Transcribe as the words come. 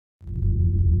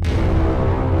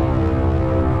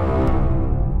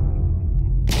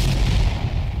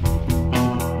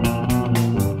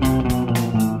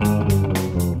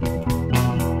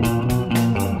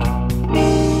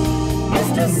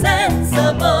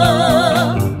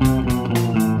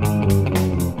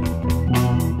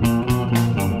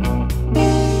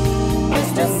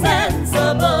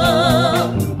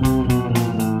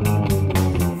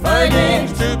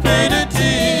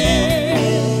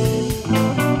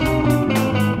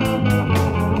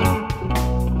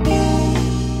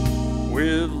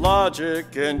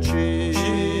logic and cheese.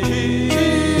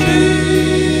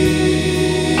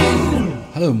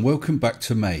 Hello and welcome back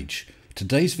to MAGE.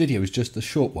 Today's video is just a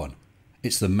short one.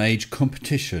 It's the MAGE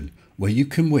competition where you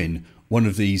can win one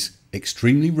of these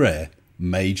extremely rare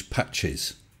MAGE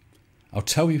patches. I'll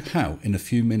tell you how in a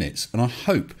few minutes, and I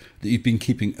hope that you've been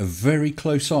keeping a very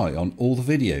close eye on all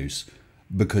the videos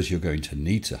because you're going to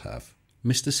need to have.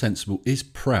 Mr. Sensible is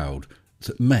proud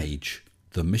that MAGE,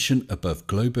 the mission above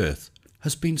globe Earth,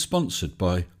 has been sponsored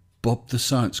by Bob the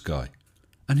Science Guy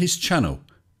and his channel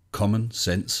Common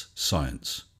Sense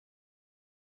Science.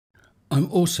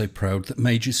 I'm also proud that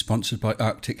MAGE is sponsored by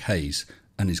Arctic Haze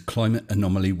and his climate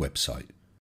anomaly website.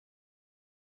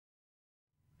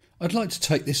 I'd like to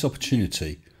take this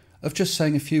opportunity of just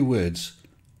saying a few words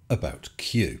about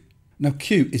Q. Now,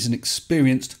 Q is an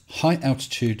experienced high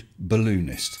altitude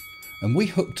balloonist, and we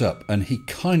hooked up and he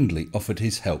kindly offered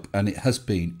his help, and it has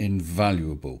been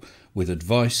invaluable with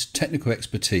advice, technical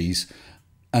expertise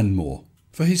and more.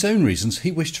 For his own reasons,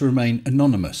 he wished to remain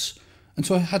anonymous, and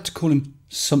so I had to call him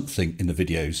something in the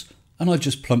videos, and I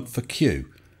just plumped for Q.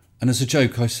 And as a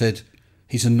joke I said,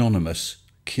 he's anonymous,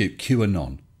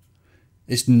 QAnon.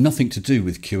 It's nothing to do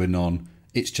with QAnon,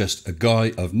 it's just a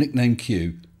guy of nickname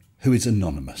Q who is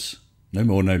anonymous. No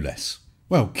more, no less.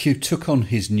 Well, Q took on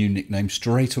his new nickname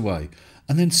straight away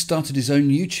and then started his own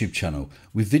YouTube channel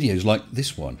with videos like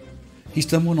this one. He's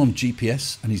done one on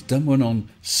GPS and he's done one on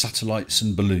satellites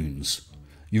and balloons.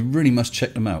 You really must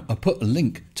check them out. I'll put a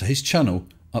link to his channel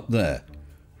up there.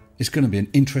 It's going to be an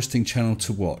interesting channel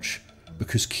to watch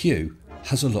because Q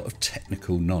has a lot of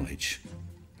technical knowledge.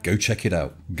 Go check it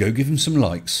out. Go give him some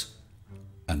likes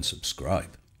and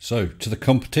subscribe. So to the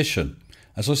competition.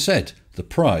 As I said, the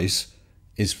prize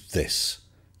is this.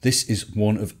 This is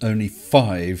one of only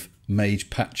 5 MAGE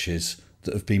patches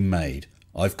that have been made.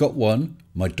 I've got one.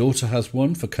 My daughter has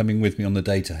one for coming with me on the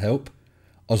day to help.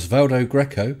 Osvaldo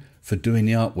Greco for doing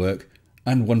the artwork,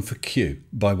 and one for Q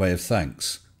by way of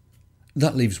thanks.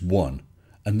 That leaves one,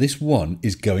 and this one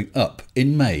is going up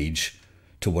in MAGE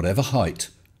to whatever height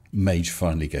MAGE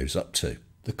finally goes up to.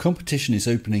 The competition is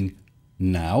opening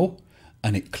now,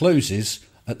 and it closes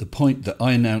at the point that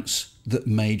I announce that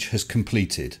MAGE has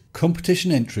completed.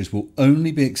 Competition entries will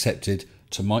only be accepted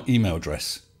to my email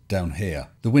address down here.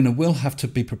 The winner will have to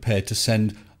be prepared to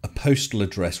send a postal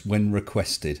address when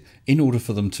requested in order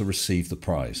for them to receive the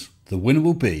prize. The winner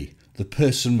will be the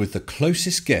person with the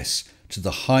closest guess to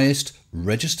the highest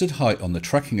registered height on the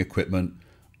tracking equipment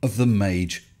of the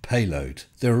MAGE payload.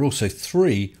 There are also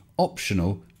 3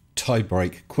 optional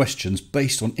tie-break questions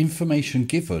based on information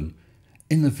given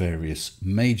in the various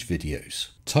MAGE videos.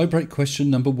 Tie-break question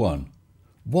number 1.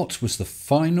 What was the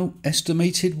final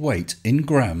estimated weight in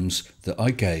grams that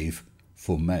I gave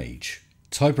for MAGE?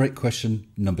 Tie-break question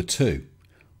number 2.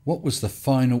 What was the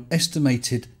final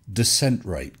estimated descent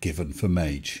rate given for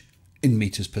MAGE in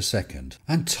meters per second?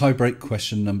 And tie-break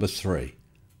question number 3.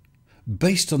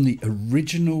 Based on the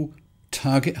original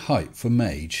target height for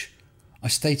MAGE, I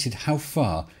stated how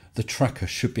far the tracker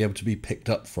should be able to be picked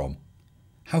up from.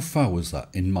 How far was that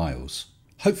in miles?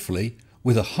 Hopefully,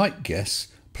 with a height guess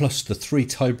plus the 3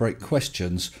 tie-break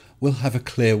questions, we'll have a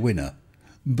clear winner.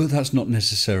 But that's not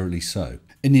necessarily so.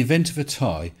 In the event of a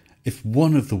tie, if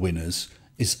one of the winners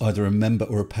is either a member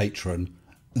or a patron,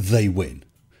 they win.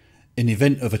 In the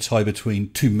event of a tie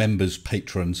between 2 members,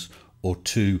 patrons, or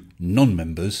 2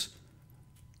 non-members,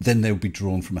 then they'll be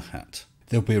drawn from a hat.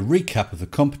 There'll be a recap of the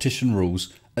competition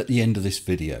rules at the end of this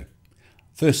video.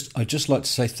 First, I'd just like to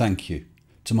say thank you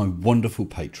to my wonderful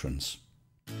patrons.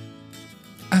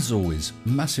 As always,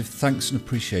 massive thanks and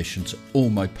appreciation to all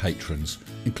my patrons,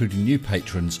 including new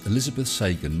patrons Elizabeth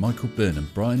Sagan, Michael Burnham,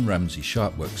 Brian Ramsey,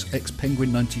 Sharpworks,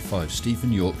 X-Penguin95,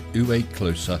 Stephen York, Uwe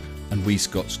Closer and Wee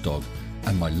Scott's Dog,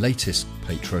 and my latest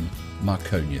patron,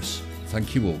 Marconius.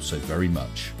 Thank you all so very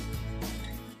much.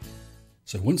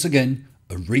 So once again,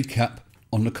 a recap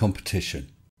on the competition.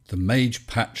 The MAGE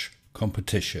patch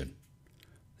competition.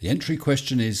 The entry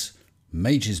question is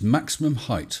MAGE's maximum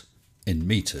height in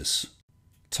meters.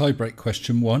 Tie-break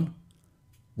question 1.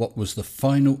 What was the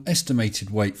final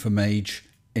estimated weight for MAGE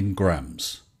in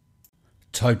grams?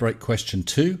 Tie-break question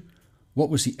 2. What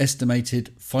was the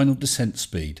estimated final descent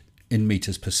speed in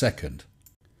meters per second?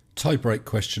 Tie-break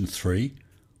question 3.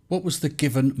 What was the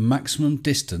given maximum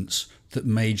distance that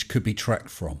MAGE could be tracked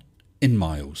from in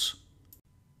miles?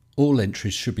 All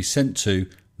entries should be sent to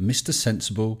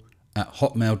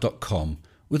mrsensible@hotmail.com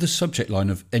with a subject line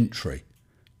of entry.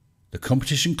 The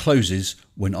competition closes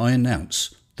when I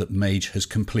announce that MAGE has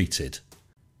completed.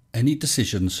 Any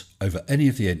decisions over any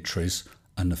of the entries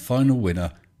and the final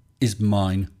winner is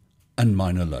mine and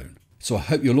mine alone. So I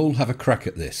hope you'll all have a crack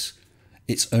at this.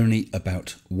 It's only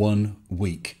about 1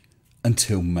 week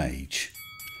until MAGE.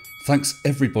 Thanks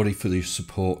everybody for your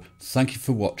support. Thank you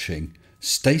for watching.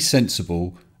 Stay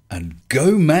sensible and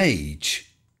go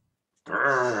MAGE!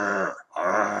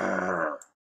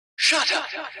 Shut up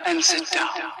and sit down.